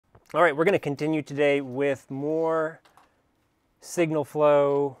All right, we're going to continue today with more signal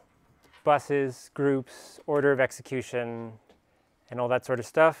flow, buses, groups, order of execution, and all that sort of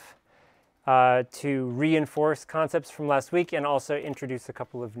stuff to reinforce concepts from last week and also introduce a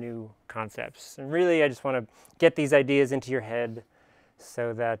couple of new concepts. And really, I just want to get these ideas into your head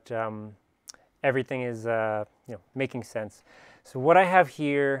so that everything is making sense. So what I have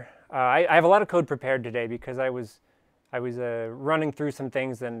here, I have a lot of code prepared today because I was running through some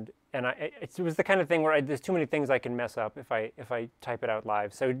things, and it was the kind of thing where there's too many things I can mess up if I type it out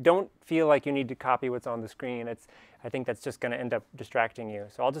live. So don't feel like you need to copy what's on the screen. I think that's just going to end up distracting you.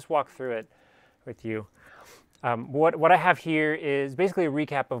 So I'll just walk through it with you. What I have here is basically a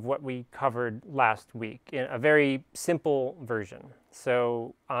recap of what we covered last week in a very simple version.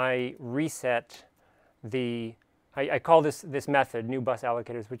 So I reset I call this method new bus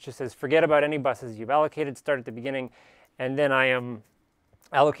allocators, which just says forget about any buses you've allocated, start at the beginning, and then I am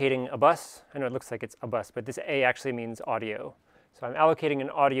allocating a bus. I know it looks like it's a bus, but this A actually means audio. So I'm allocating an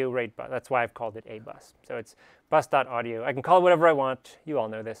audio rate bus. That's why I've called it a bus. So it's bus.audio. I can call it whatever I want. You all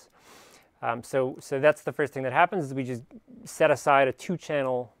know this. So that's the first thing that happens is we just set aside a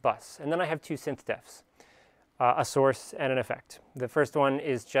 2-channel bus. And then I have 2 SynthDefs, a source and an effect. The first one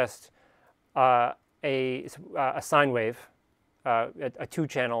is just a sine wave, a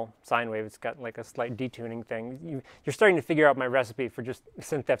 2-channel sine wave. It's got like a slight detuning thing. You're starting to figure out my recipe for just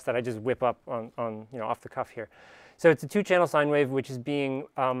SynthDefs that I just whip up on off the cuff here. So it's a 2-channel sine wave which is being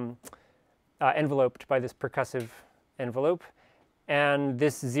enveloped by this percussive envelope. And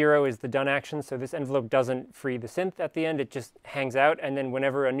this 0 is the done action, so this envelope doesn't free the synth at the end, it just hangs out, and then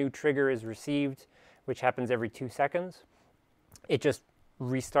whenever a new trigger is received, which happens every 2 seconds, it just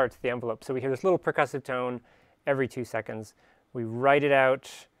restarts the envelope. So we hear this little percussive tone every 2 seconds. We write it out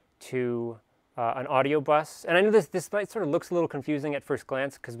to an audio bus, and I know this might sort of looks a little confusing at first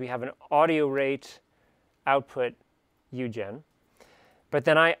glance because we have an audio rate output UGen. But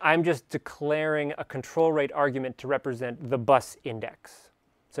then I'm just declaring a control rate argument to represent the bus index.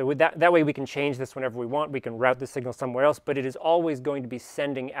 So with that way we can change this whenever we want. We can route the signal somewhere else, but it is always going to be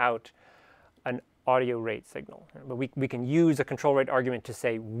sending out an audio rate signal. But we can use a control rate argument to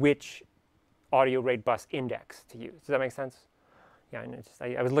say which audio rate bus index to use. Does that make sense? Yeah, and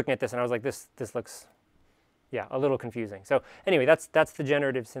I was looking at this and I was like, this looks, yeah, a little confusing. So anyway, that's the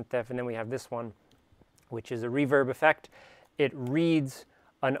generative SynthDef, and then we have this one, which is a reverb effect. It reads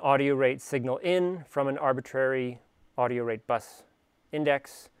an audio rate signal in from an arbitrary audio rate bus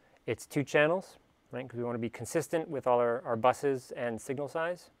index. It's 2 channels, right? Because we want to be consistent with all our buses and signal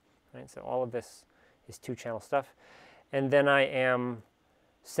size, right? So all of this is 2-channel stuff. And then I am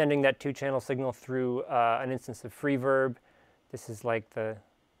sending that 2-channel signal through an instance of freeverb. This is like the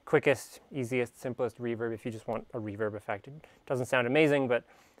quickest, easiest, simplest reverb if you just want a reverb effect. It doesn't sound amazing, but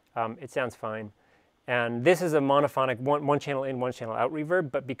it sounds fine. And this is a monophonic one channel in, 1 channel out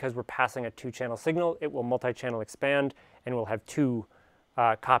reverb, but because we're passing a 2-channel signal, it will multi-channel expand, and we'll have 2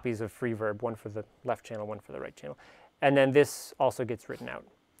 copies of freeverb, 1 for the left channel, 1 for the right channel. And then this also gets written out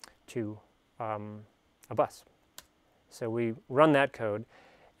to a bus. So we run that code,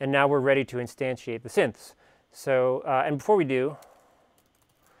 and now we're ready to instantiate the synths. So, and before we do,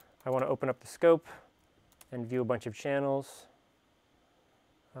 I want to open up the scope and view a bunch of channels.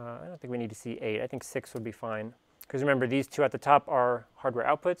 I don't think we need to see 8. I think 6 would be fine. Because remember, these 2 at the top are hardware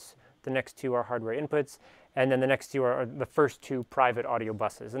outputs. The next 2 are hardware inputs. And then the next 2 are the first 2 private audio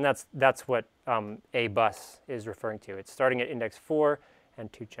buses. And that's what a bus is referring to. It's starting at index 4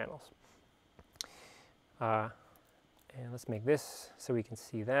 and 2 channels. And let's make this so we can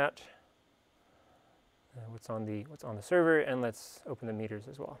see that. What's on the server. And let's open the meters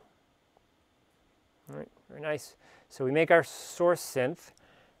as well. All right, very nice. So we make our source synth,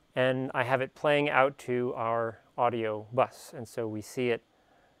 and I have it playing out to our audio bus. And so we see it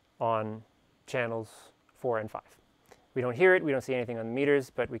on channels 4 and 5. We don't hear it, we don't see anything on the meters,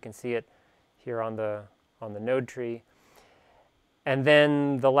 but we can see it here on the node tree. And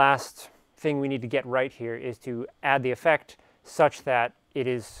then the last thing we need to get right here is to add the effect such that it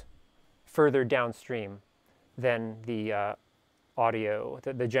is further downstream than the audio,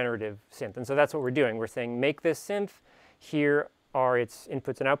 the generative synth. And so that's what we're doing. We're saying make this synth. Here are its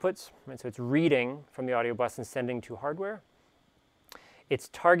inputs and outputs. Right? So it's reading from the audio bus and sending to hardware. Its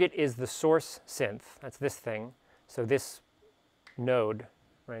target is the source synth. That's this thing. So this node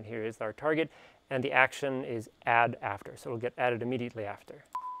right here is our target. And the action is add after. So it'll get added immediately after.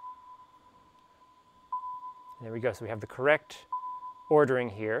 And there we go. So we have the correct ordering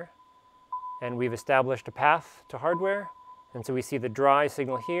here. And we've established a path to hardware. And so we see the dry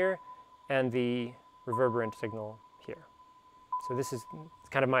signal here and the reverberant signal here. So this is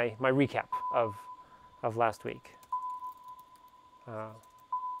kind of my recap of last week.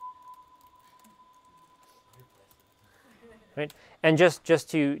 Right? And just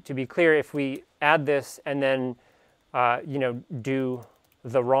to be clear, if we add this and then do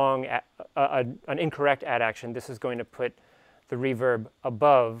the wrong, an incorrect add action, this is going to put the reverb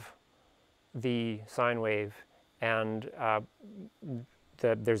above the sine wave, and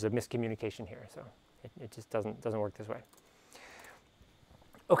there's a miscommunication here, so it just doesn't work this way.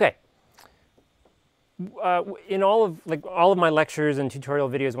 Okay. In all of my lectures and tutorial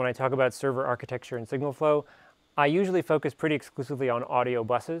videos, when I talk about server architecture and signal flow, I usually focus pretty exclusively on audio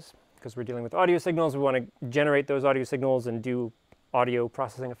buses because we're dealing with audio signals. We want to generate those audio signals and do audio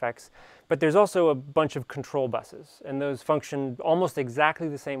processing effects. But there's also a bunch of control buses, and those function almost exactly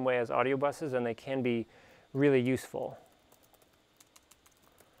the same way as audio buses, and they can be really useful.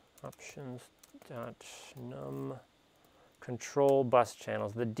 Options.num control bus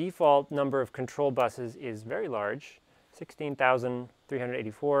channels. The default number of control buses is very large,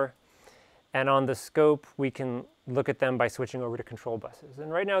 16,384. And on the scope, we can look at them by switching over to control buses.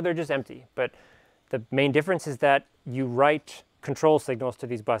 And right now, they're just empty. But the main difference is that you write control signals to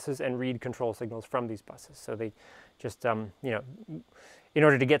these buses and read control signals from these buses. So they just, in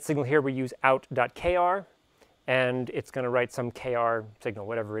order to get signal here, we use out.kr, and it's going to write some kr signal,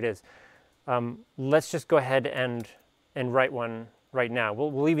 whatever it is. Let's just go ahead and write one right now.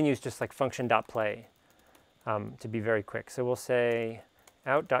 We'll even use just like function.play to be very quick. So we'll say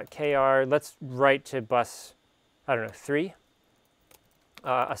out.kr. Let's write to bus, 3,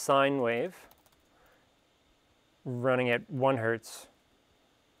 a sine wave running at 1 hertz,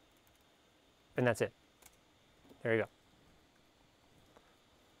 and that's it. There you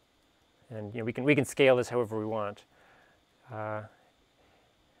go. And we can scale this however we want.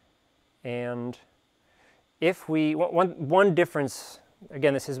 And if we one difference,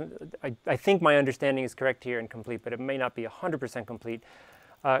 again, this is I think my understanding is correct here and complete, but it may not be 100% complete.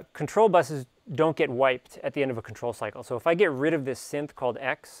 Control buses don't get wiped at the end of a control cycle. So if I get rid of this synth called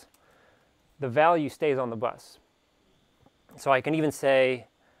X, the value stays on the bus. So I can even say,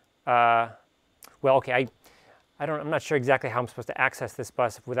 well, okay, I'm not sure exactly how I'm supposed to access this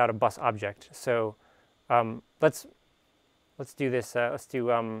bus without a bus object. So let's do this. Let's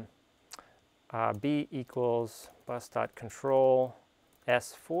do b equals bus.control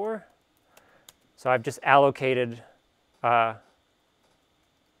s4. So I've just allocated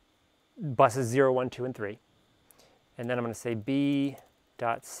buses 0, 1, 2, and 3. And then I'm going to say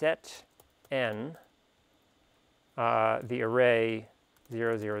b.set n, the array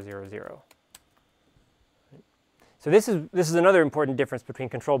 0, 0, 0, 0. So this is another important difference between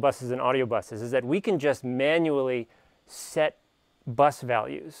control buses and audio buses, is that we can just manually set bus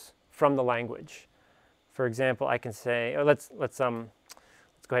values from the language. For example, I can say, let's go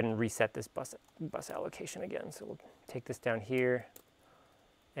ahead and reset this bus allocation again. So we'll take this down here,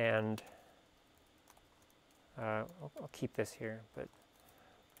 and I'll keep this here, but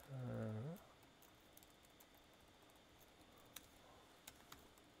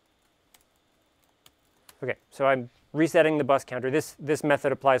okay, so I'm resetting the bus counter. This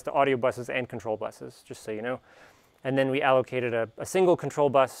method applies to audio buses and control buses, just so you know. And then we allocated a single control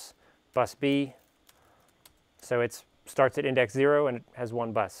bus, bus B. So it starts at index 0 and it has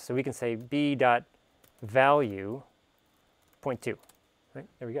 1 bus. So we can say b.value 0.2. Right?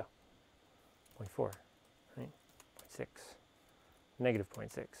 There we go. 0.4. Right? 0.6. Negative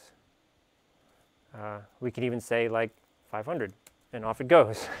 0.6. We can even say like 500, and off it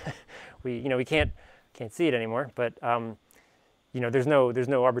goes. We can't see it anymore, but there's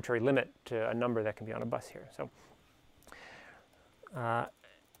no arbitrary limit to a number that can be on a bus here. So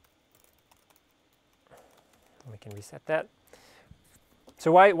we can reset that.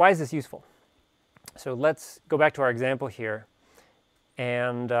 So why is this useful? So let's go back to our example here,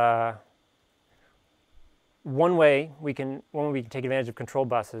 and one way we can take advantage of control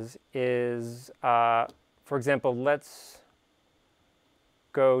buses is, for example, let's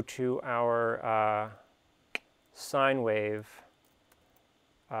go to our sine wave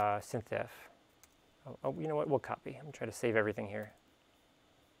SynthDef. Oh, you know what? We'll copy. I'm trying to save everything here.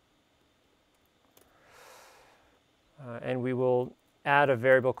 And we will add a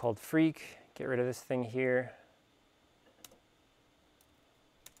variable called freak. Get rid of this thing here.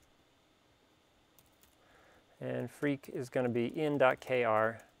 And freak is going to be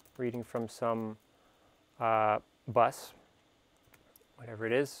in.kr, reading from some bus, whatever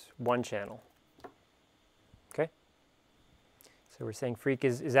it is, 1 channel. Okay? So we're saying freak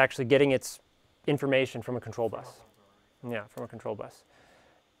is actually getting its information from a control bus. Yeah, from a control bus.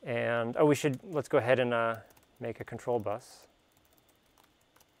 And let's go ahead and make a control bus.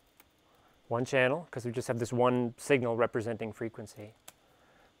 one channel, because we just have this one signal representing frequency.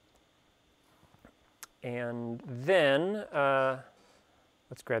 And then,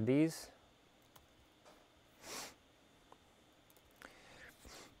 let's grab these.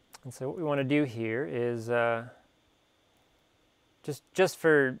 And so what we want to do here is, just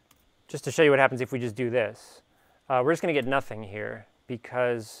to show you what happens if we just do this, we're just going to get nothing here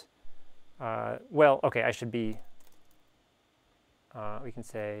because, well, okay, I should be, we can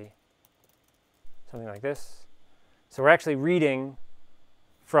say something like this. So we're actually reading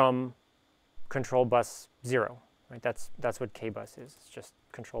from control bus 0, right? That's what K-bus is. It's just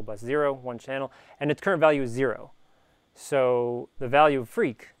control bus 0, one channel, and its current value is 0. So the value of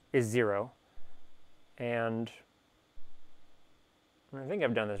freq is 0, and I think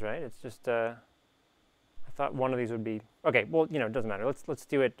I've done this right. It's just I thought one of these would be okay. Well, you know, it doesn't matter. Let's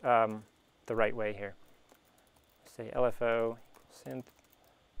do it the right way here. Say LFO synth.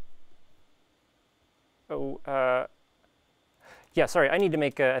 Oh, yeah. Sorry, I need to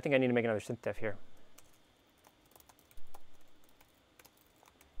make. I think I need to make another SynthDef here.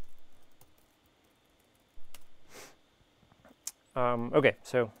 Okay,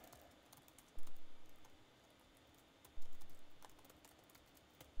 so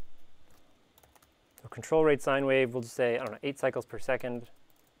control rate sine wave, we'll just say, I don't know, 8 cycles per second,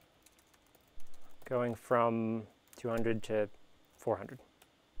 going from 200 to 400.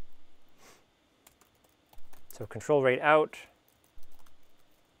 So control rate out.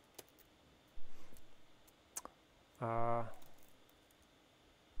 There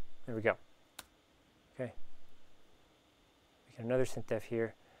we go. Okay. We get another SynthDef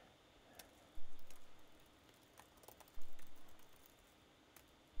here.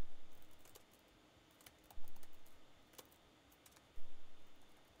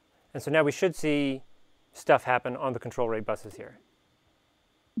 And so now we should see stuff happen on the control rate buses here.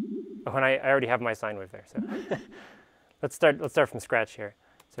 Oh, and I already have my sine wave there. So let's start from scratch here.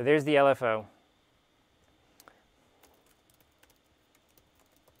 So there's the LFO.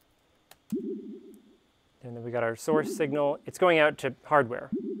 And then we got our source signal. It's going out to hardware,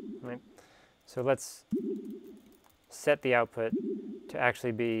 right? So let's set the output to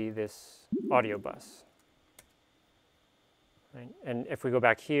actually be this audio bus. Right? And if we go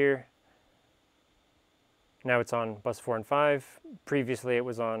back here, now it's on bus 4 and 5. Previously it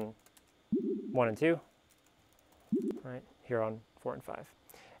was on 1 and 2, right? Here on 4 and 5.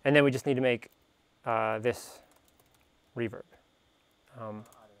 And then we just need to make this reverb.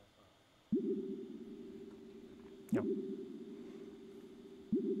 No.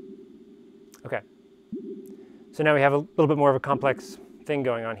 Okay. So now we have a little bit more of a complex thing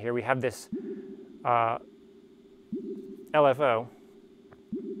going on here. We have this LFO,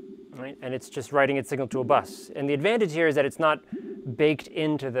 right? And it's just writing its signal to a bus. And the advantage here is that it's not baked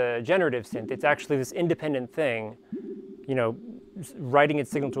into the generative synth. It's actually this independent thing, you know, writing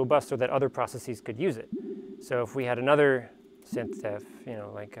its signal to a bus so that other processes could use it. So if we had another SynthDef, you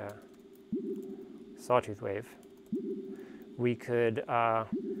know, like a sawtooth wave, we could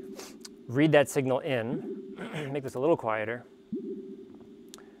read that signal in, make this a little quieter,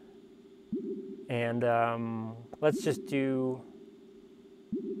 and let's just do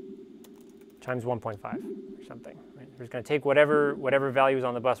times 1.5 or something. Right? We're just going to take whatever value is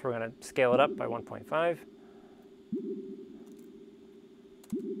on the bus, we're going to scale it up by 1.5.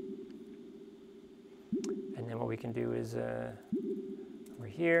 And then what we can do is over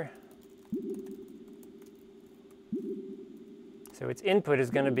here. So its input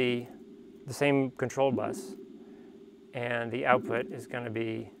is going to be the same control bus, and the output is going to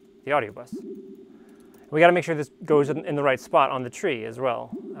be the audio bus. We got to make sure this goes in the right spot on the tree as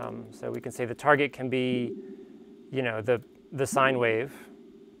well. So we can say the target can be, you know, the sine wave,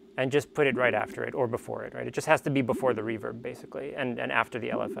 and just put it right after it or before it, right? It just has to be before the reverb, basically, and after the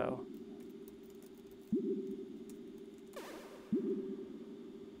LFO.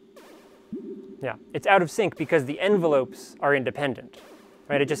 Yeah, it's out of sync because the envelopes are independent,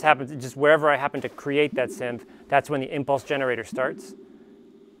 right? It just happens, just wherever I happen to create that synth, that's when the impulse generator starts.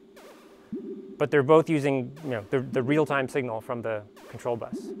 But they're both using, you know, the real-time signal from the control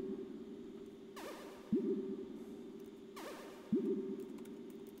bus.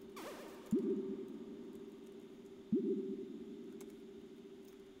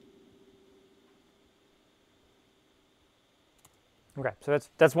 Okay, so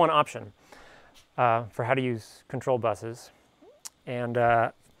that's one option for how to use control buses. And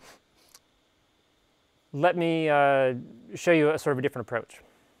let me show you a sort of a different approach.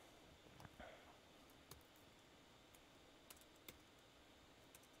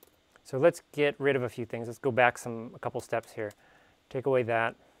 So let's get rid of a few things. Let's go back a couple steps here. Take away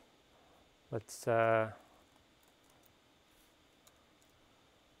that. let's go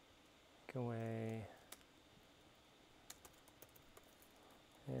away.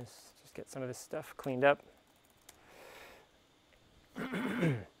 Yes, just get some of this stuff cleaned up.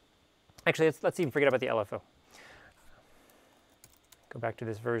 Actually, let's even forget about the LFO. Go back to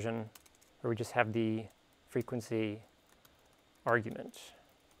this version where we just have the frequency argument.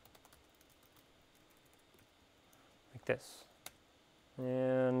 Like this.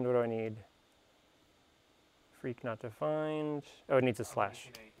 And what do I need? Freak not defined. Oh, it needs a slash.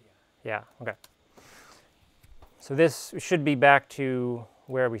 Yeah, okay. So this should be back to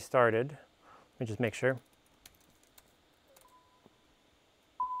where we started. Let me just make sure.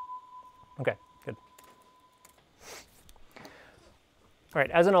 Okay, good. All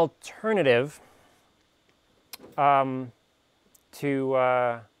right, as an alternative to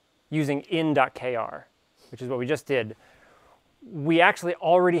using in.kr, which is what we just did, we actually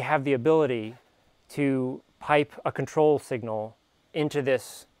already have the ability to pipe a control signal into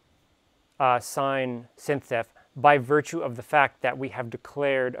this sine SynthDef by virtue of the fact that we have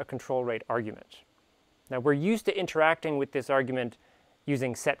declared a control rate argument. Now we're used to interacting with this argument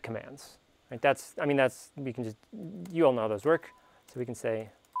using set commands. Right? We can just, you all know how those work. So we can say,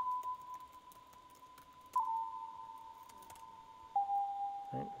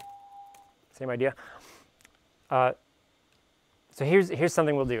 right, same idea. So here's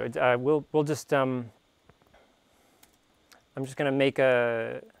something we'll do. We'll just I'm just going to make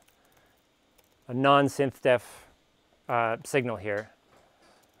a non-SynthDef signal here.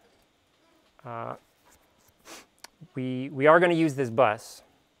 We are going to use this bus,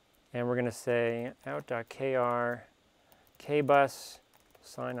 and we're going to say out.kr kbus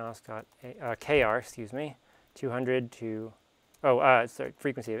sine os.kr, excuse me, 200 to sorry,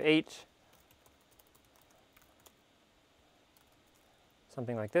 frequency of 8.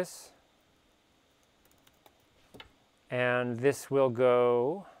 Something like this. And this will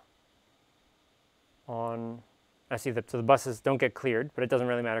go on, I see that, so the buses don't get cleared, but it doesn't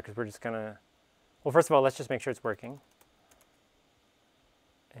really matter because we're just going to, well, first of all, let's just make sure it's working.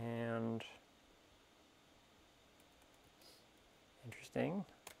 And interesting.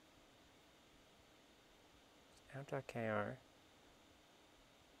 Out.kr.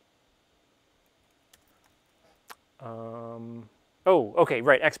 Oh, okay,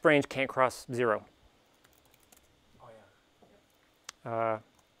 right. X range can't cross 0. Oh yeah.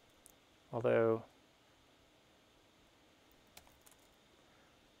 Although,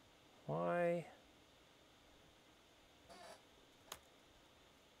 why?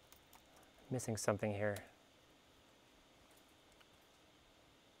 Missing something here.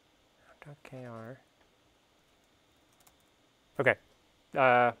 Out.kr. Okay.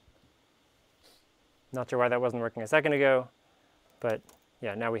 Not sure why that wasn't working a second ago, but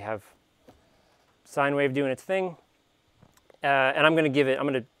yeah, now we have sine wave doing its thing. And I'm going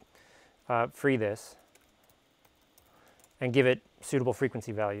to free this and give it suitable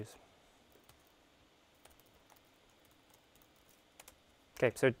frequency values.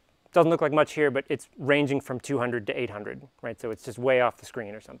 Okay, so it doesn't look like much here, but it's ranging from 200 to 800, right? So it's just way off the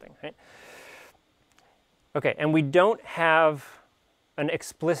screen or something, right? Okay, and we don't have an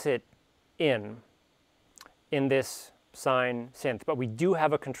explicit in this sine synth, but we do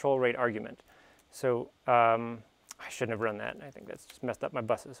have a control rate argument. So I shouldn't have run that. I think that's just messed up my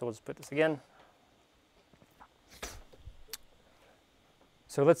buses. So we'll just put this again.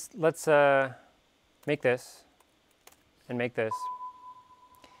 So let's make this and make this.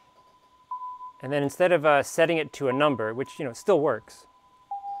 And then instead of setting it to a number, which still works,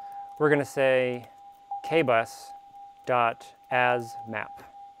 we're going to say kbus.asMap.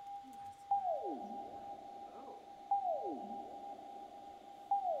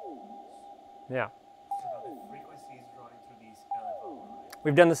 Yeah. So now the frequency is running through these LFO, right?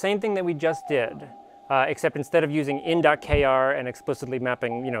 We've done the same thing that we just did, except instead of using in.kr and explicitly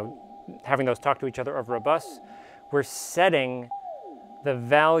mapping, having those talk to each other over a bus, we're setting the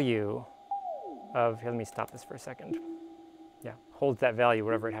value of, here, let me stop this for a second. Yeah, holds that value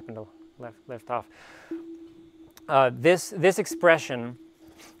wherever it happened to left off. This expression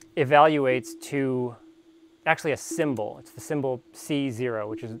evaluates to actually a symbol. It's the symbol C0,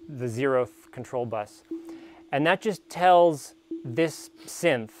 which is the 0th control bus. And that just tells this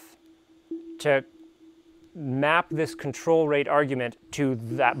synth to map this control rate argument to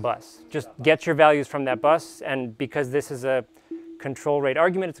that bus. Just get your values from that bus, and because this is a control rate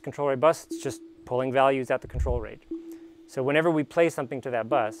argument, it's a control rate bus, it's just pulling values at the control rate. So whenever we play something to that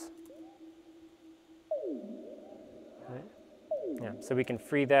bus, right? Yeah, so we can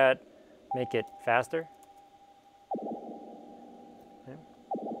free that, make it faster.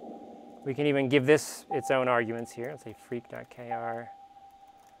 We can even give this its own arguments here. Let's say freak.kr,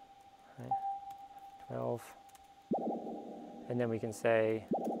 right, 12. And then we can say,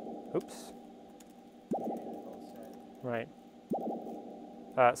 oops, right.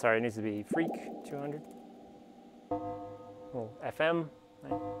 Sorry, it needs to be freak 200. Well, FM,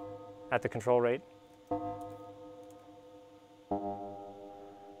 right, at the control rate.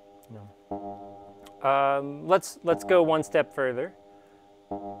 No. Let's go one step further.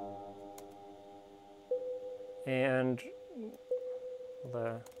 And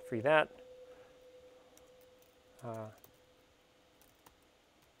we'll free that.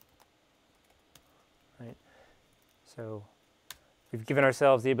 Right. So we've given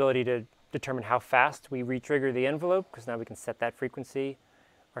ourselves the ability to determine how fast we retrigger the envelope, because now we can set that frequency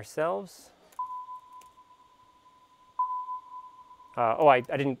ourselves. Oh, I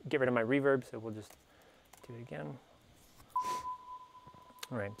didn't get rid of my reverb, so we'll just do it again.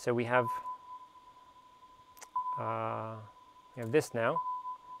 All right, so we have this now,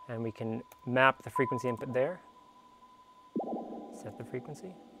 and we can map the frequency input there, set the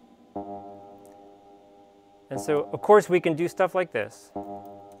frequency. And so, of course, we can do stuff like this.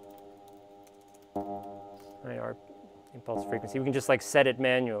 Right, our impulse frequency. We can just like set it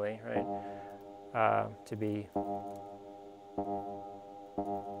manually, right, to be.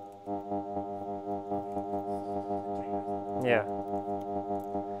 Yeah.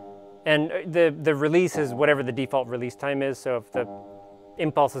 And the release is whatever the default release time is. So if the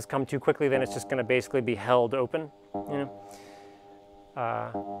impulses come too quickly, then it's just going to basically be held open. You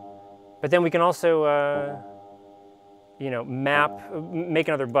know. But then we can also, you know, make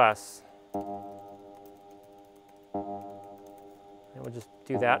another bus. And we'll just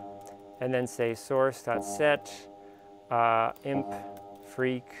do that, and then say source.set imp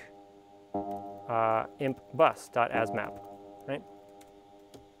freak imp bus.asmap, right?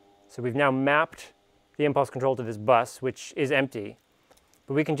 So we've now mapped the impulse control to this bus, which is empty,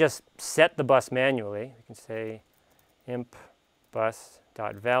 but we can just set the bus manually. We can say imp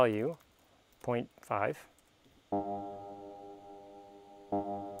bus.value 0.5.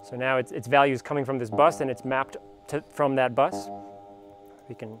 So now its value is coming from this bus, and it's mapped from that bus.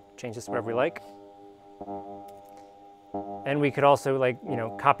 We can change this wherever we like. And we could also, like, you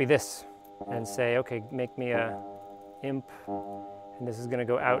know, copy this and say, okay, make me a imp, and this is going to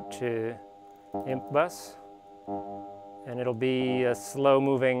go out to imp bus, and it'll be a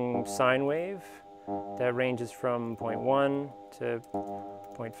slow-moving sine wave that ranges from 0.1 to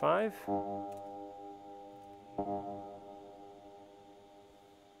 0.5.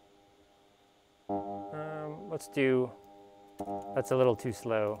 Let's do, that's a little too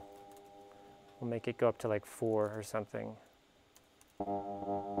slow. We'll make it go up to like 4 or something.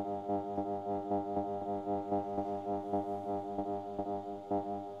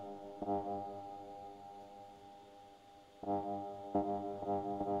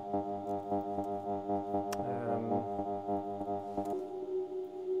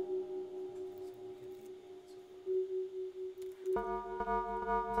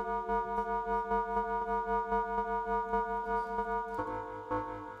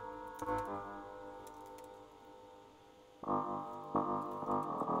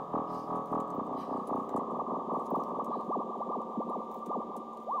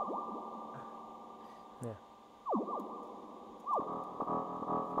 Yeah.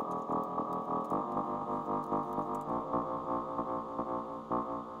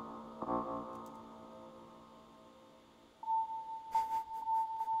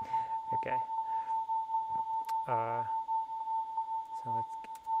 Okay. So let's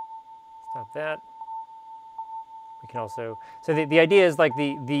stop that. We can also, so the idea is like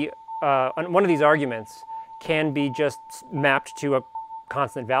one of these arguments can be just mapped to a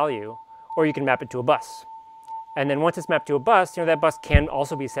constant value, or you can map it to a bus. And then once it's mapped to a bus, you know, that bus can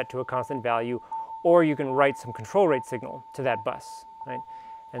also be set to a constant value, or you can write some control rate signal to that bus, right?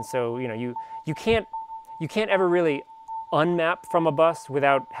 And so, you know, you can't ever really unmap from a bus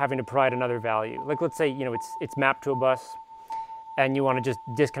without having to provide another value. Like, let's say, you know, it's mapped to a bus, and you want to just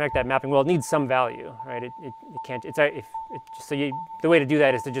disconnect that mapping. Well, it needs some value, right? It can't. The way to do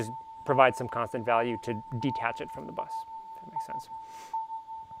that is to just provide some constant value to detach it from the bus. If that makes sense.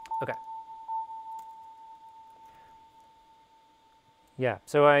 Okay. Yeah.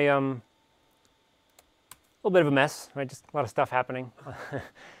 So a little bit of a mess, right? Just a lot of stuff happening.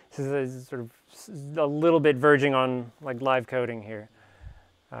 This is sort of a little bit verging on like live coding here.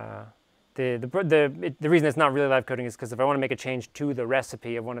 The reason it's not really live coding is because if I want to make a change to the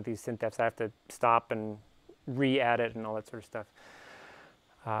recipe of one of these SynthDefs, I have to stop and re-add it and all that sort of stuff.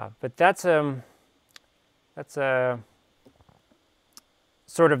 But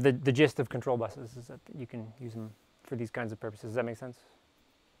sort of the gist of control buses, is that you can use them for these kinds of purposes. Does that make sense?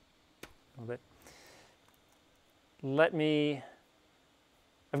 A little bit.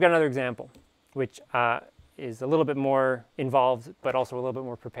 I've got another example, which is a little bit more involved, but also a little bit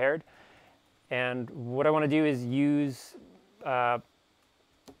more prepared. And what I want to do is use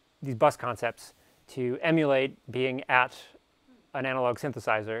these bus concepts to emulate being at an analog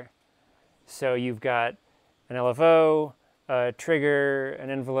synthesizer. So you've got an LFO, a trigger, an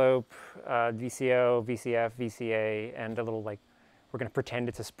envelope, VCO, VCF, VCA, and a little, like, we're going to pretend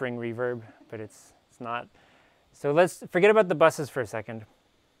it's a spring reverb, but it's not. So let's forget about the buses for a second.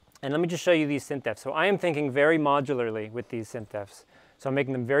 And let me just show you these SynthDefs. So I am thinking very modularly with these SynthDefs. So I'm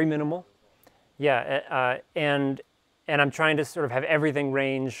making them very minimal. Yeah, and I'm trying to sort of have everything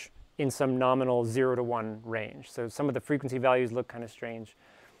range in some nominal 0 to 1 range. So some of the frequency values look kind of strange.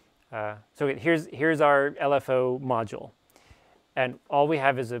 So here's our LFO module. And all we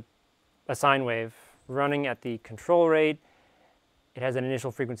have is a sine wave running at the control rate. It has an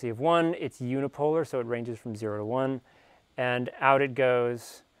initial frequency of 1. It's unipolar, so it ranges from 0 to 1. And out it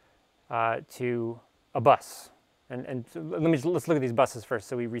goes to a bus. And so let's look at these buses first.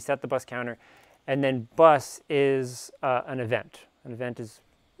 So we reset the bus counter. And then bus is an event. An event is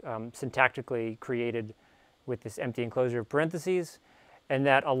syntactically created with this empty enclosure of parentheses. And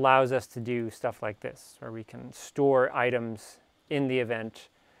that allows us to do stuff like this, where we can store items in the event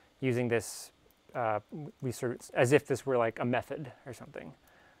using this, as if this were like a method or something.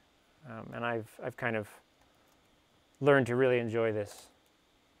 And I've kind of learned to really enjoy this.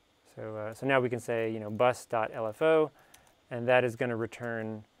 So now we can say, bus.lfo, and that is going to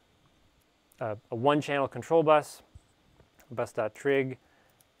return a one-channel control bus. Bus.trig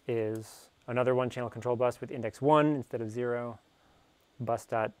is another one-channel control bus with index 1 instead of 0.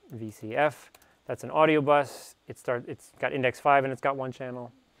 Bus.vcf, that's an audio bus. It's got index 5 and it's got one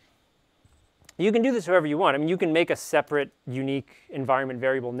channel. You can do this however you want. I mean, you can make a separate, unique environment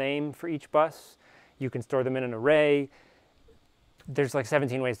variable name for each bus. You can store them in an array. There's like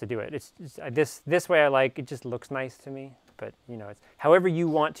 17 ways to do it. This way I like. It just looks nice to me. But it's however you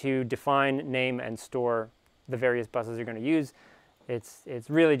want to define, name, and store the various buses you're going to use. It's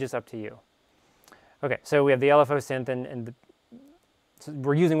really just up to you. Okay, so we have the LFO synth, so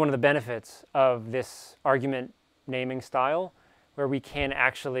we're using one of the benefits of this argument naming style, where we can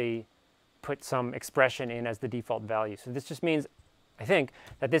actually put some expression in as the default value. So this just means, I think,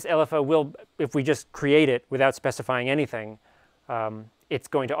 that this LFO will, if we just create it without specifying anything, it's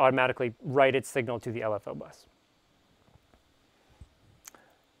going to automatically write its signal to the LFO bus.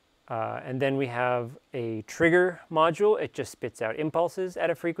 And then we have a trigger module. It just spits out impulses at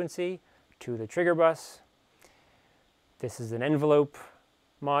a frequency to the trigger bus. This is an envelope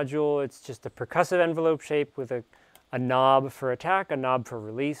module. It's just a percussive envelope shape with a knob for attack, a knob for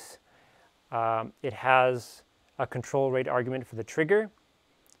release. It has a control rate argument for the trigger.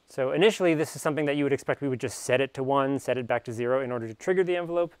 So initially, this is something that you would expect we would just set it to 1, set it back to 0 in order to trigger the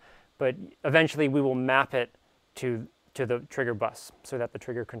envelope. But eventually, we will map it to the trigger bus so that the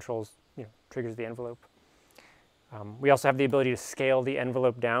trigger triggers the envelope. We also have the ability to scale the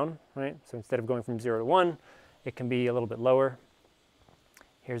envelope down, right? So instead of going from 0 to 1, it can be a little bit lower.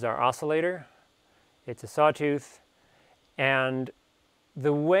 Here's our oscillator. It's a sawtooth. And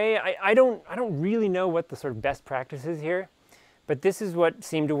the way, I don't really know what the sort of best practice is here, but this is what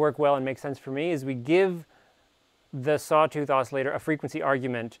seemed to work well and make sense for me, is we give the sawtooth oscillator a frequency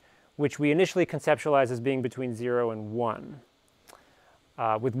argument, which we initially conceptualize as being between 0 and 1.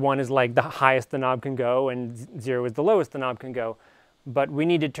 With 1 is like the highest the knob can go, and 0 is the lowest the knob can go. But we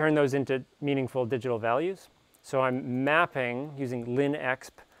need to turn those into meaningful digital values. So I'm mapping, using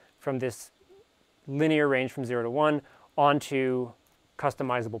linexp, from this linear range from 0 to 1 onto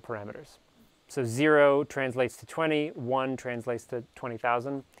customizable parameters. So 0 translates to 20, 1 translates to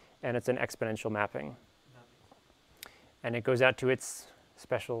 20,000, and it's an exponential mapping. And it goes out to its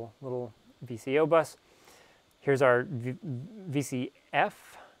special little VCO bus. Here's our VCF,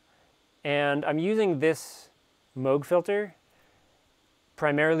 and I'm using this Moog filter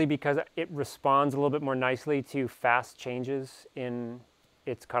primarily because it responds a little bit more nicely to fast changes in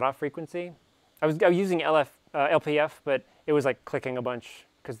its cutoff frequency. I was using LPF, but it was like clicking a bunch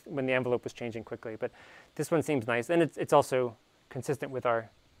because when the envelope was changing quickly. But this one seems nice, and it's also consistent with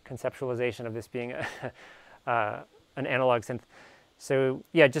our conceptualization of this being an analog synth. So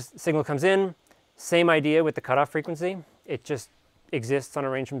yeah, just signal comes in, same idea with the cutoff frequency. It just exists on a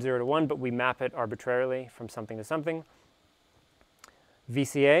range from 0 to 1, but we map it arbitrarily from something to something.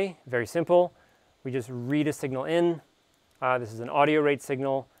 VCA, very simple. We just read a signal in. This is an audio rate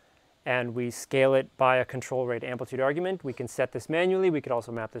signal, and we scale it by a control rate amplitude argument. We can set this manually. We could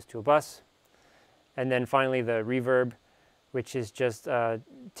also map this to a bus. And then finally the reverb, which is just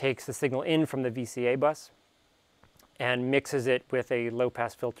takes the signal in from the VCA bus and mixes it with a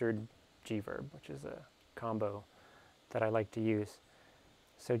low-pass filtered G-verb, which is a combo that I like to use.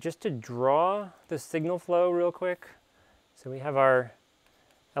 So just to draw the signal flow real quick. So we have our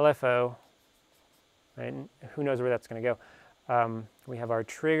LFO, right? And who knows where that's going to go. We have our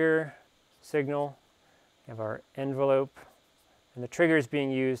trigger signal, we have our envelope, and the trigger is being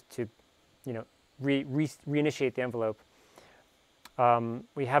used to, reinitiate the envelope.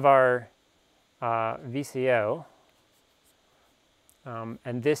 We have our VCO,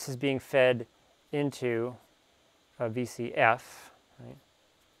 and this is being fed into a VCF, right?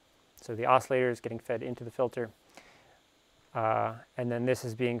 So the oscillator is getting fed into the filter. And then this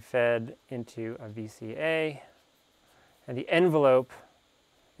is being fed into a VCA. And the envelope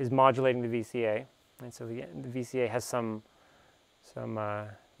is modulating the VCA. And so the VCA has some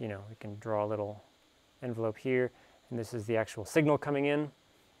we can draw a little envelope here. And this is the actual signal coming in.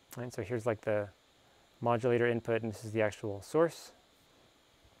 And so here's like the modulator input, and this is the actual source.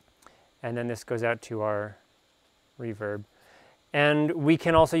 And then this goes out to our reverb. And we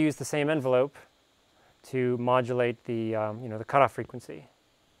can also use the same envelope to modulate the, the cutoff frequency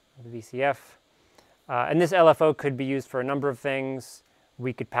of the VCF. And this LFO could be used for a number of things.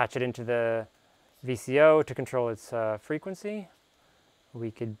 We could patch it into the VCO to control its frequency.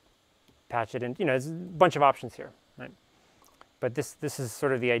 We could patch it in, there's a bunch of options here, right? But this is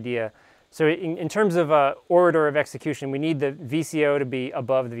sort of the idea. So in terms of order of execution, we need the VCO to be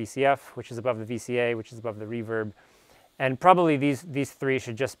above the VCF, which is above the VCA, which is above the reverb. And probably these three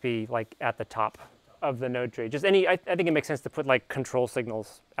should just be like at the top of the node tree. Just I think it makes sense to put like control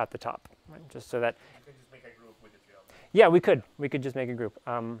signals at the top, right? Just so that. You can just make a group with the three of them. Yeah, we could. We could just make a group.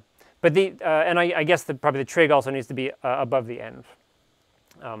 But and I guess probably the trig also needs to be above the end.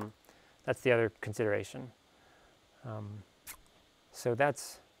 That's the other consideration. So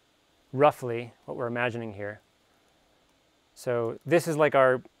that's roughly what we're imagining here. So this is like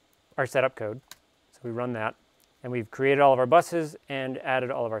our setup code. So we run that. And we've created all of our buses and added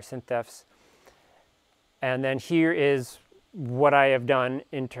all of our SynthDefs. And then here is what I have done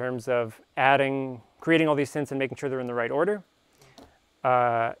in terms of creating all these synths and making sure they're in the right order.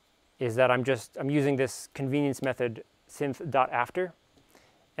 Is that I'm using this convenience method synth.after.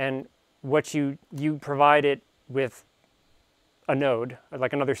 And what you provide it with a node,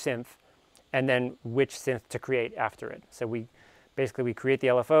 like another synth, and then which synth to create after it. So we create the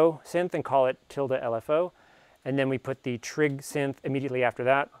LFO synth and call it ~LFO. And then we put the trig synth immediately after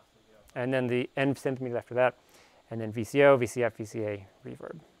that, and then the end synth immediately after that, and then VCO, VCF, VCA,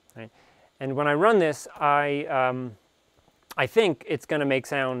 reverb. Right? And when I run this, I think it's going to make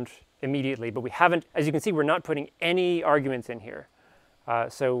sound immediately, but we haven't, as you can see, we're not putting any arguments in here.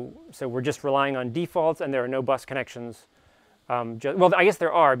 So we're just relying on defaults, and there are no bus connections. Well, I guess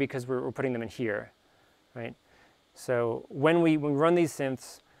there are because we're putting them in here, right? So when we run these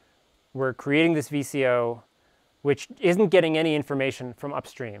synths, we're creating this VCO, which isn't getting any information from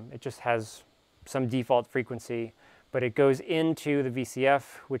upstream. It just has some default frequency, but it goes into the VCF,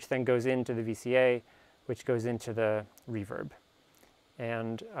 which then goes into the VCA, which goes into the reverb.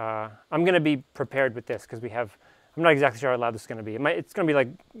 And I'm going to be prepared with this because I'm not exactly sure how loud this is going to be. It's going to be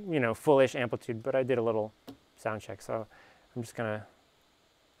like, full-ish amplitude, but I did a little sound check, so I'm just going to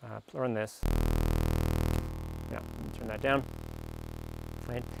run this. Yeah, turn that down.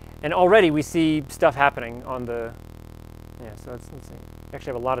 Right. And already we see stuff happening on the, so let's see. We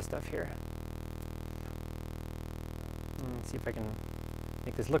actually have a lot of stuff here. Let's see if I can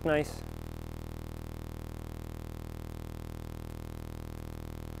make this look nice.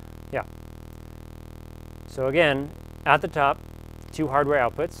 Yeah. So again, at the top, two hardware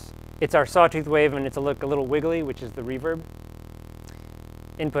outputs. It's our sawtooth wave, and it's a little wiggly, which is the reverb.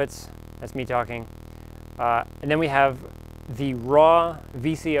 Inputs, that's me talking. And then we have the raw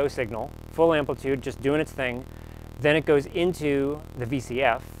VCO signal, full amplitude, just doing its thing. Then it goes into the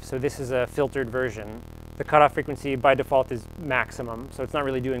VCF, so this is a filtered version. The cutoff frequency by default is maximum, so it's not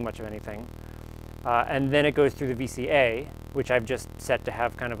really doing much of anything. And then it goes through the VCA, which I've just set to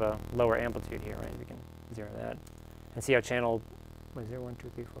have kind of a lower amplitude here, right? We can zero that. And see how channel 0, 1,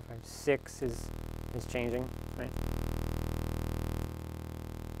 2, 3, 4, 5, 6 is changing, right?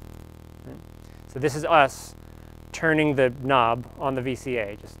 So this is us turning the knob on the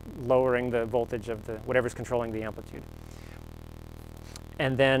VCA, just lowering the voltage of whatever's controlling the amplitude.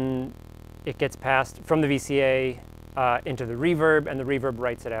 And then it gets passed from the VCA into the reverb, and the reverb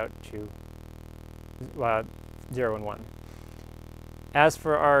writes it out to 0 and 1. As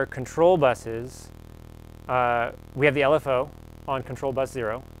for our control buses, we have the LFO on control bus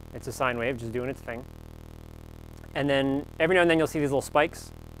 0. It's a sine wave just doing its thing. And then every now and then you'll see these little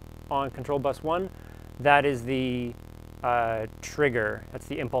spikes on control bus 1. That is the trigger. That's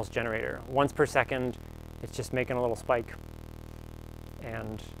the impulse generator. Once per second, it's just making a little spike.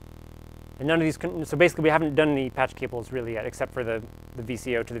 And none of these, so basically we haven't done any patch cables really yet, except for the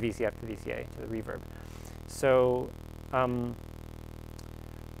VCO to the VCF to the VCA to the reverb. So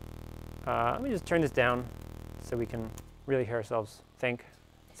let me just turn this down so we can really hear ourselves think.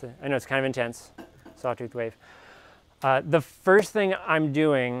 I know it's kind of intense, sawtooth wave. The first thing I'm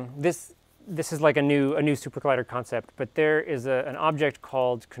doing, this is like a new SuperCollider concept, but there is an object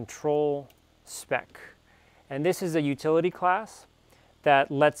called control spec. And this is a utility class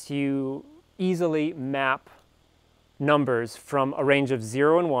that lets you easily map numbers from a range of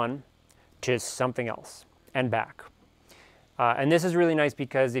 0 and 1 to something else and back. And this is really nice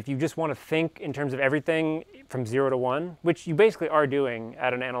because if you just want to think in terms of everything from 0 to 1, which you basically are doing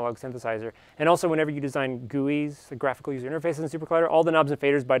at an analog synthesizer, and also whenever you design GUIs, the graphical user interfaces in SuperCollider, all the knobs and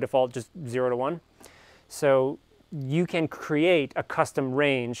faders by default just 0 to 1. So you can create a custom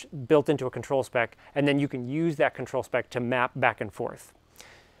range built into a control spec, and then you can use that control spec to map back and forth.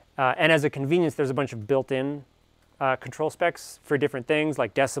 And as a convenience, there's a bunch of built-in control specs for different things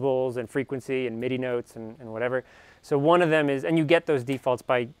like decibels and frequency and MIDI notes and whatever. So one of them is, and you get those defaults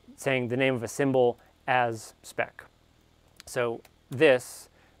by saying the name of a symbol as spec. So this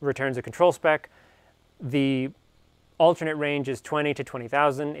returns a control spec. The alternate range is 20 to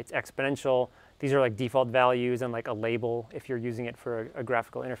 20,000. It's exponential. These are like default values and like a label if you're using it for a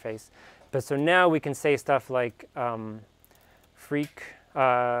graphical interface. But so now we can say stuff like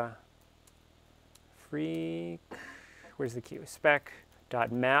where's the Q?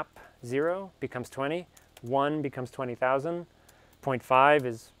 Spec.map 0 becomes 20. 1 becomes 20,000. 0.5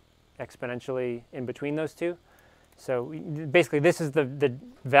 is exponentially in between those two. So basically, this is the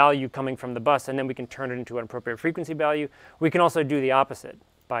value coming from the bus, and then we can turn it into an appropriate frequency value. We can also do the opposite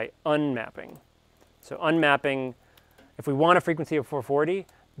by unmapping. So unmapping, if we want a frequency of 440,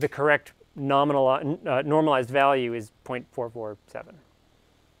 the correct normalized value is 0.447.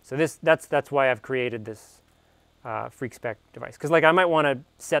 So that's why I've created this freak spec device. Because like I might want to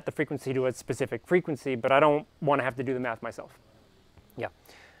set the frequency to a specific frequency, but I don't want to have to do the math myself. Yeah.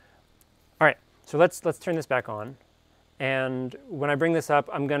 All right. So let's turn this back on. And when I bring this up,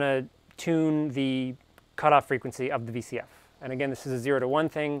 I'm going to tune the cutoff frequency of the VCF. And again, this is a 0 to 1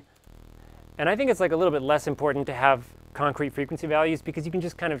 thing. And I think it's like a little bit less important to have concrete frequency values because you can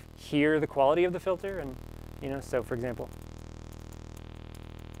just kind of hear the quality of the filter. And, you know, so for example,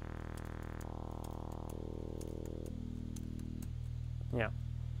 yeah,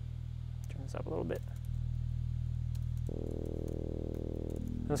 turn this up a little bit.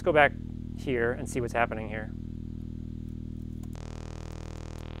 Let's go back here and see what's happening here.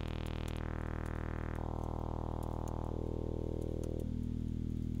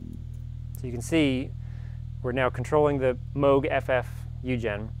 So you can see we're now controlling the Moog FF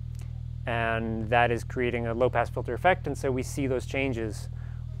UGen, and that is creating a low-pass filter effect, and so we see those changes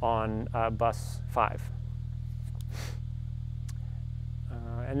on bus 5.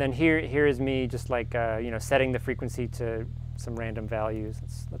 And then here is me just like you know, setting the frequency to some random values.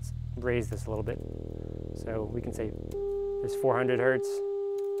 Let's raise this a little bit. So we can say there's 400 hertz.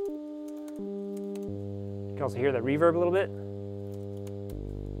 You can also hear that reverb a little bit.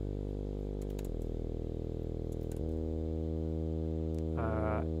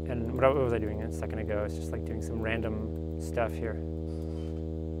 And what was I doing a second ago? It's just like doing some random stuff here.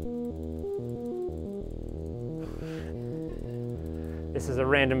 This is a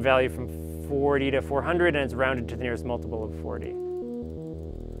random value from 40 to 400, and it's rounded to the nearest multiple of 40.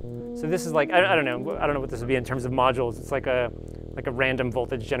 So this is like, I don't know what this would be in terms of modules. It's like a random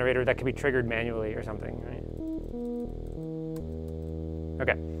voltage generator that can be triggered manually or something, right?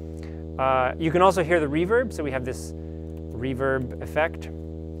 Okay. You can also hear the reverb. So we have this reverb effect.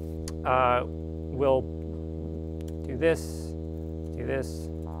 We'll do this.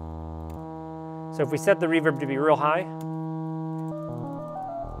 So if we set the reverb to be real high,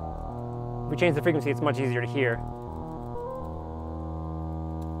 if we change the frequency, it's much easier to hear.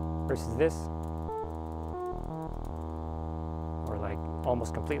 Versus this. Or like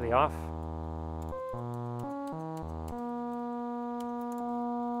almost completely off.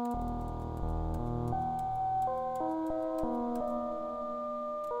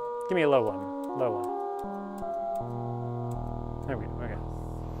 Give me a low one. Low one. There we go.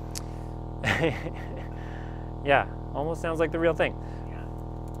 Okay. Yeah, almost sounds like the real thing.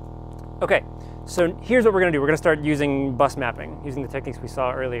 Okay, so here's what we're going to do. We're going to start using bus mapping, using the techniques we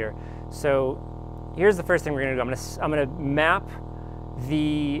saw earlier. So here's the first thing we're going to do. I'm going to map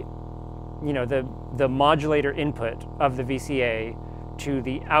the, the modulator input of the VCA to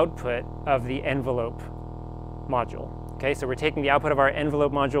the output of the envelope module. Okay, so we're taking the output of our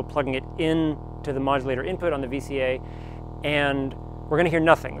envelope module, plugging it into the modulator input on the VCA, and we're going to hear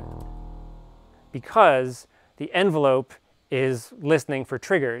nothing because the envelope is listening for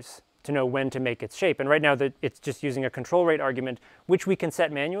triggers to know when to make its shape. And right now it's just using a control rate argument, which we can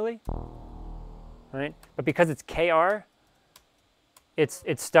set manually, right? But because it's KR, it's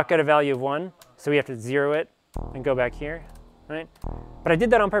stuck at a value of 1, so we have to 0 it and go back here, right? But I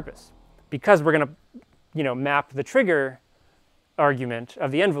did that on purpose because we're going to, map the trigger argument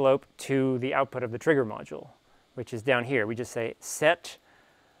of the envelope to the output of the trigger module, which is down here. We just say set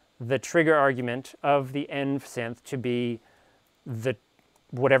the trigger argument of the env synth to be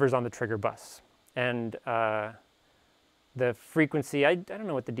whatever's on the trigger bus. And the frequency, I don't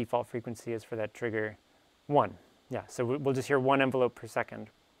know what the default frequency is for that trigger. 1. Yeah, so we'll just hear 1 envelope per second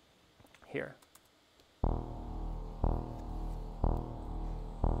here.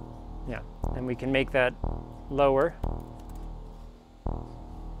 Yeah, and we can make that lower. So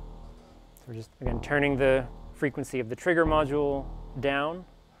we're just, again, turning the frequency of the trigger module down.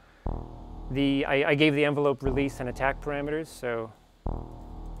 I gave the envelope release and attack parameters, so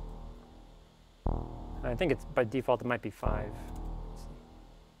I think it's by default it might be 5. Let's see.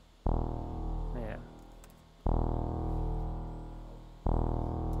 Yeah.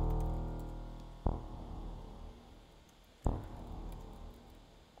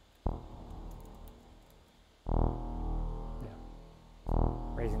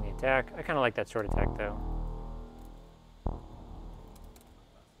 Raising the attack. I kind of like that short attack though.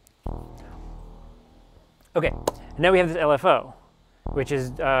 Okay, and now we have this LFO, which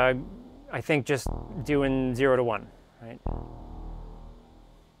is, I think, just doing 0 to 1, right?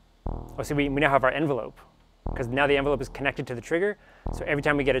 Oh, so we now have our envelope, because now the envelope is connected to the trigger. So every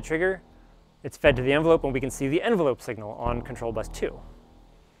time we get a trigger, it's fed to the envelope, and we can see the envelope signal on control bus 2.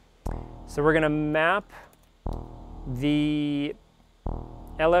 So we're going to map the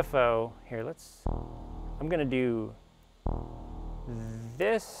LFO. Here, I'm going to do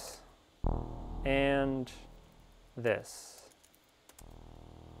this and this,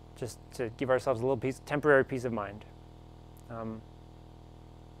 just to give ourselves a little temporary peace of mind.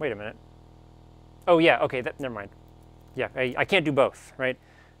 Wait a minute. Oh yeah, okay, never mind. Yeah, I can't do both, right?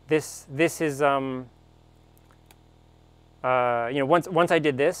 This is once I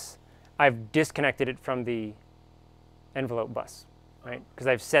did this, I've disconnected it from the envelope bus, right? Because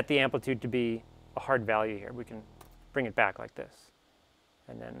I've set the amplitude to be a hard value here. We can bring it back like this,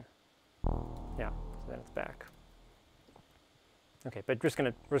 and then yeah, so then it's back. Okay, but we're just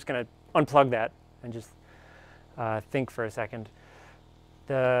gonna unplug that and just think for a second.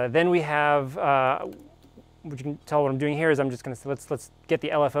 Then we have, what you can tell what I'm doing here is I'm just gonna say let's get the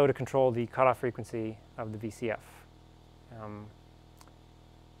LFO to control the cutoff frequency of the VCF.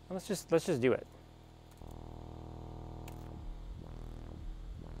 Let's just do it.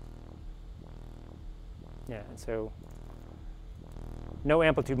 Yeah, and so no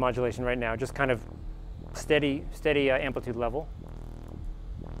amplitude modulation right now, just kind of steady amplitude level.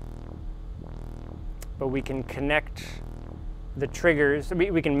 But we can connect the triggers.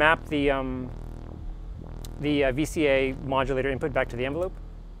 We can map the VCA modulator input back to the envelope.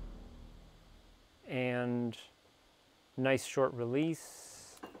 And nice short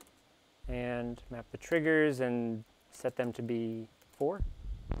release. And map the triggers and set them to be 4.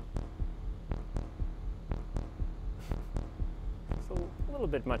 So a little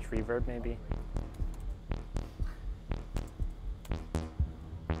bit much reverb, maybe.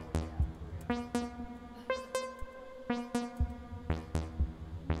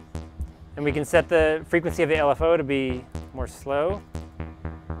 And we can set the frequency of the LFO to be more slow.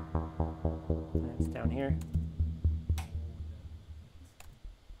 And it's down here.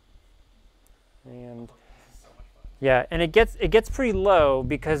 And yeah, and it gets pretty low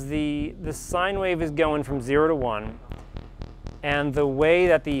because the sine wave is going from 0 to 1, and the way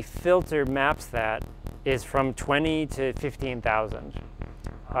that the filter maps that is from 20 to 15,000.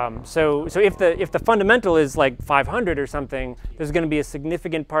 So if the fundamental is like 500 or something, there's going to be a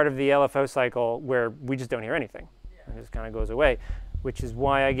significant part of the LFO cycle where we just don't hear anything. It just kind of goes away, which is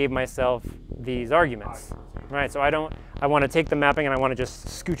why I gave myself these arguments, right? So I want to take the mapping and I want to just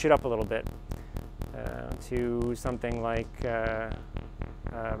scooch it up a little bit to something like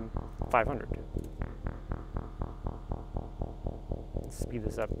 500. Let's speed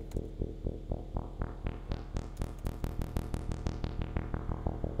this up.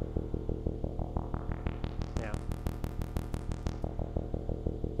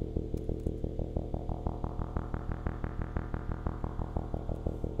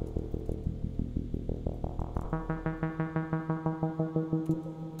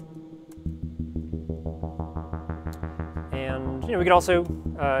 And we could also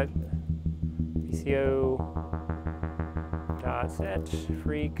VCO dot set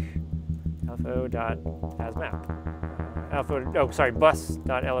freak LFO dot as map. Bus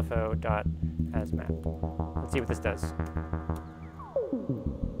dot LFO dot as map. Let's see what this does.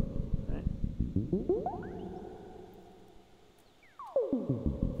 Right.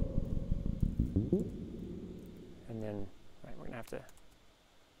 And then, right, we're gonna have to.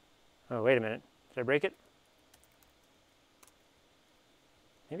 Oh, wait a minute. Did I break it?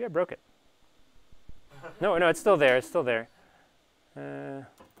 Maybe I broke it. No, it's still there. It's still there. I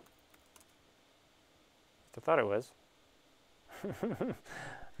thought it was.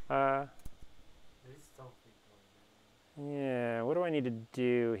 Yeah, what do I need to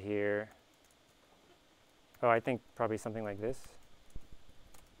do here? Oh, I think probably something like this.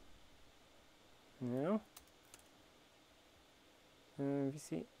 No?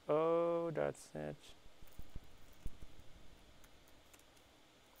 VCO dot set.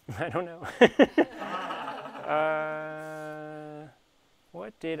 I don't know.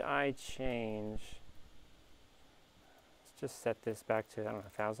 What did I change? Let's just set this back to, I don't know,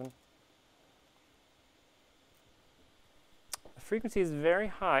 1,000. The frequency is very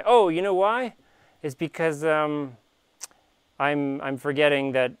high. Oh, you know why? It's because I'm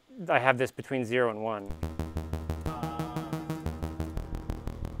forgetting that I have this between 0 and 1.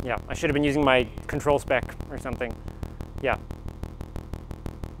 Yeah, I should have been using my control spec or something. Yeah.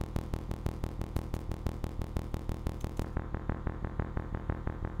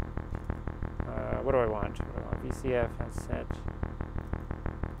 What do I want? VCF has set.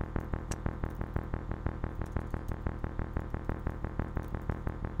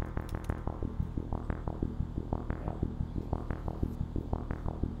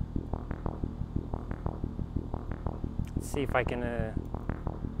 Let's see if I can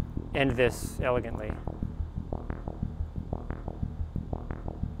end this elegantly.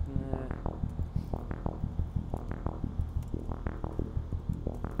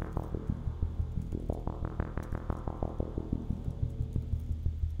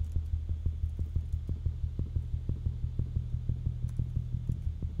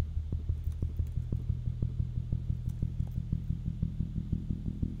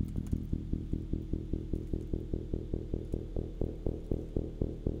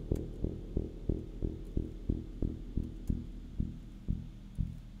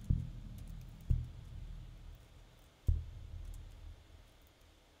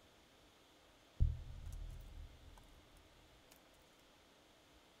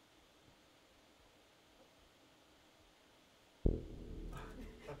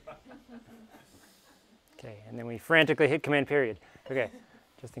 Okay, and then we frantically hit command period. Okay,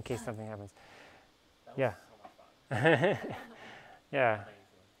 just in case something happens. Yeah. Yeah.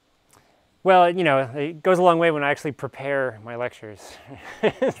 Well, it goes a long way when I actually prepare my lectures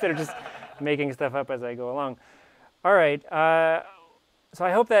instead of just making stuff up as I go along. All right. So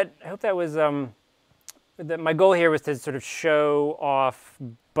I hope that was that my goal here was to sort of show off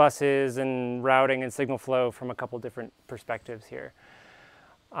buses and routing and signal flow from a couple different perspectives here.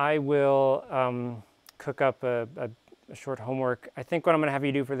 I will cook up a short homework. I think what I'm going to have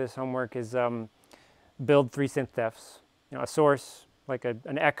you do for this homework is build 3 SynthDefs. A source, like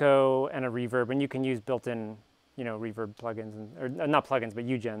an echo and a reverb, and you can use built-in, reverb plugins, or not plugins, but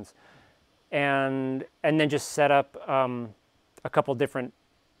UGens, and then just set up a couple different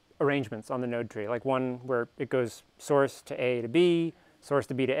arrangements on the node tree, like one where it goes source to A to B, source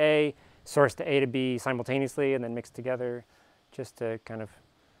to B to A, source to A to B simultaneously, and then mixed together, just to kind of,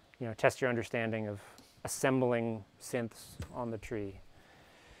 test your understanding of assembling synths on the tree.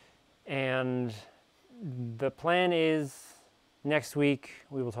 And the plan is next week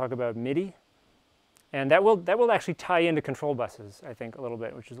we will talk about MIDI, and that will actually tie into control buses, I think, a little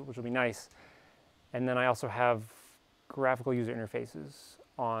bit, which will be nice. And then I also have graphical user interfaces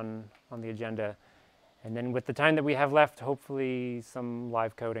on the agenda. And then with the time that we have left, hopefully some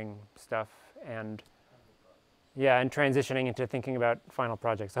live coding stuff, and and transitioning into thinking about final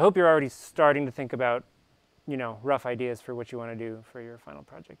projects. I hope you're already starting to think about, rough ideas for what you want to do for your final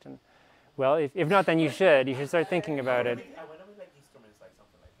project. And well, if not, then you should start thinking about it. I want to make like instruments, like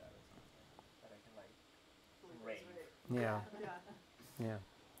something like that, or something that I can like rave. Yeah. Yeah.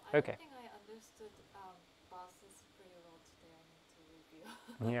 Okay. I think I understood buses pretty well today. I need to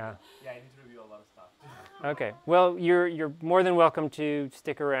review. Yeah. Yeah, I need to review a lot of stuff. Okay. Well, you're more than welcome to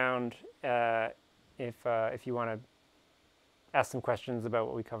stick around if you want to ask some questions about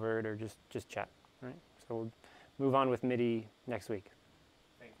what we covered, or just chat. Right. So we'll move on with MIDI next week.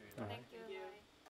 Thank you. All right. Thank